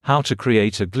How to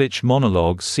Create a Glitch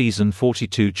Monologues Season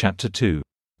 42 Chapter 2.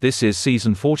 This is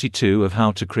Season 42 of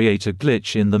How to Create a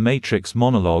Glitch in the Matrix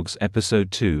Monologues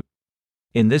Episode 2.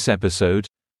 In this episode,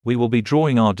 we will be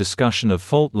drawing our discussion of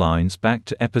fault lines back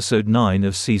to Episode 9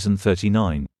 of Season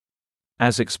 39.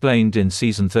 As explained in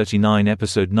Season 39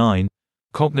 Episode 9,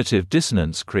 cognitive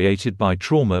dissonance created by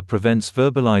trauma prevents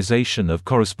verbalization of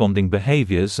corresponding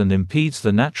behaviors and impedes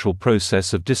the natural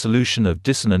process of dissolution of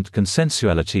dissonant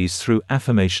consensualities through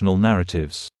affirmational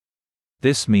narratives.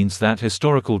 This means that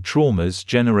historical traumas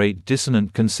generate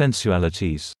dissonant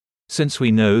consensualities. Since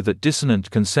we know that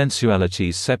dissonant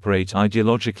consensualities separate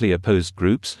ideologically opposed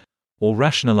groups, or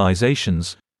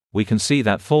rationalizations, we can see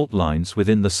that fault lines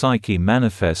within the psyche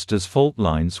manifest as fault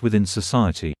lines within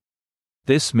society.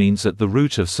 This means at the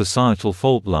root of societal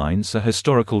fault lines are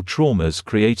historical traumas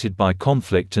created by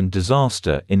conflict and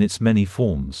disaster in its many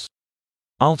forms.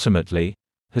 Ultimately,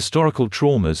 historical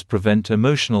traumas prevent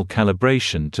emotional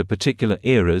calibration to particular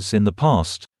eras in the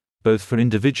past, both for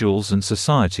individuals and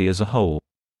society as a whole.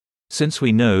 Since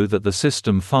we know that the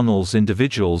system funnels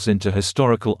individuals into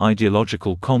historical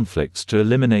ideological conflicts to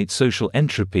eliminate social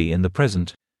entropy in the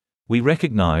present, we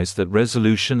recognize that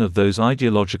resolution of those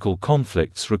ideological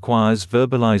conflicts requires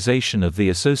verbalization of the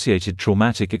associated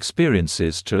traumatic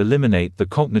experiences to eliminate the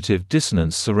cognitive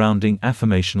dissonance surrounding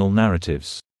affirmational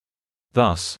narratives.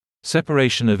 Thus,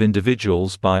 separation of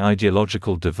individuals by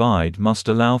ideological divide must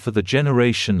allow for the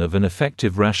generation of an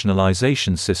effective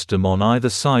rationalization system on either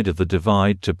side of the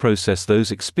divide to process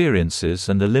those experiences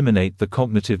and eliminate the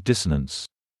cognitive dissonance.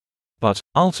 But,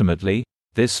 ultimately,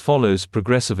 this follows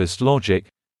progressivist logic,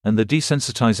 and the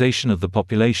desensitization of the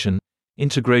population,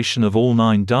 integration of all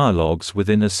 9 dialogues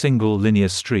within a single linear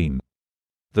stream.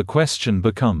 The question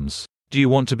becomes, do you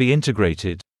want to be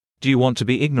integrated? Do you want to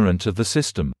be ignorant of the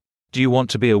system? Do you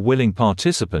want to be a willing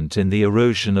participant in the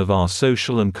erosion of our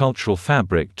social and cultural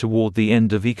fabric toward the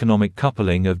end of economic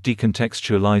coupling of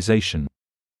decontextualization?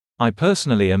 I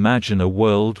personally imagine a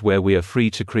world where we are free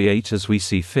to create as we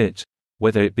see fit,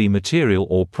 whether it be material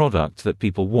or product that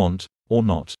people want, or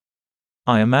not.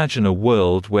 I imagine a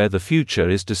world where the future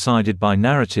is decided by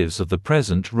narratives of the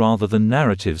present rather than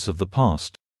narratives of the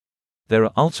past. There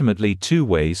are ultimately 2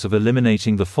 ways of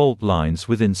eliminating the fault lines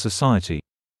within society.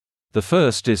 The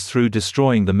first is through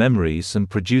destroying the memories and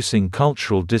producing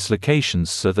cultural dislocations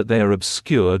so that they are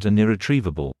obscured and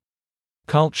irretrievable.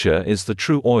 Culture is the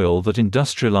true oil that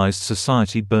industrialized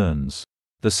society burns.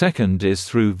 The second is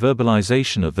through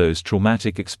verbalization of those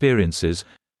traumatic experiences,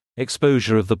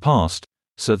 exposure of the past,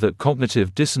 so that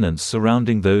cognitive dissonance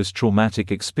surrounding those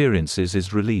traumatic experiences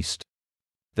is released.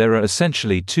 There are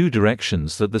essentially 2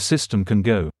 directions that the system can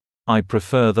go. I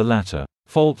prefer the latter.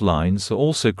 Fault lines are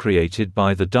also created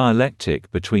by the dialectic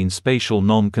between spatial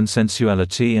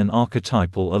non-consensuality and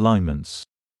archetypal alignments.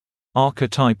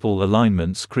 Archetypal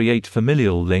alignments create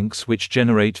familial links which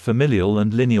generate familial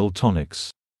and lineal tonics.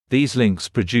 These links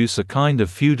produce a kind of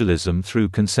feudalism through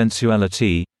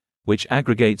consensuality, which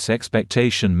aggregates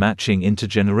expectation matching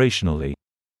intergenerationally.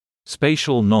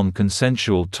 Spatial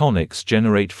non-consensual tonics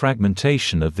generate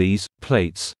fragmentation of these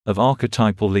plates of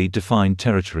archetypally defined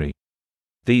territory.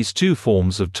 These 2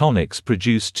 forms of tonics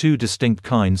produce 2 distinct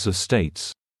kinds of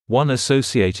states. One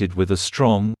associated with a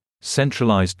strong,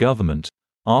 centralized government,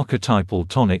 archetypal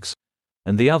tonics,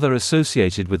 and the other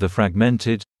associated with a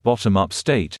fragmented, bottom-up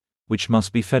state, which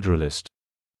must be federalist.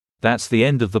 That's the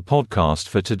end of the podcast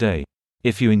for today.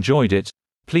 If you enjoyed it,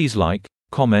 please like,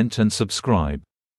 comment and subscribe.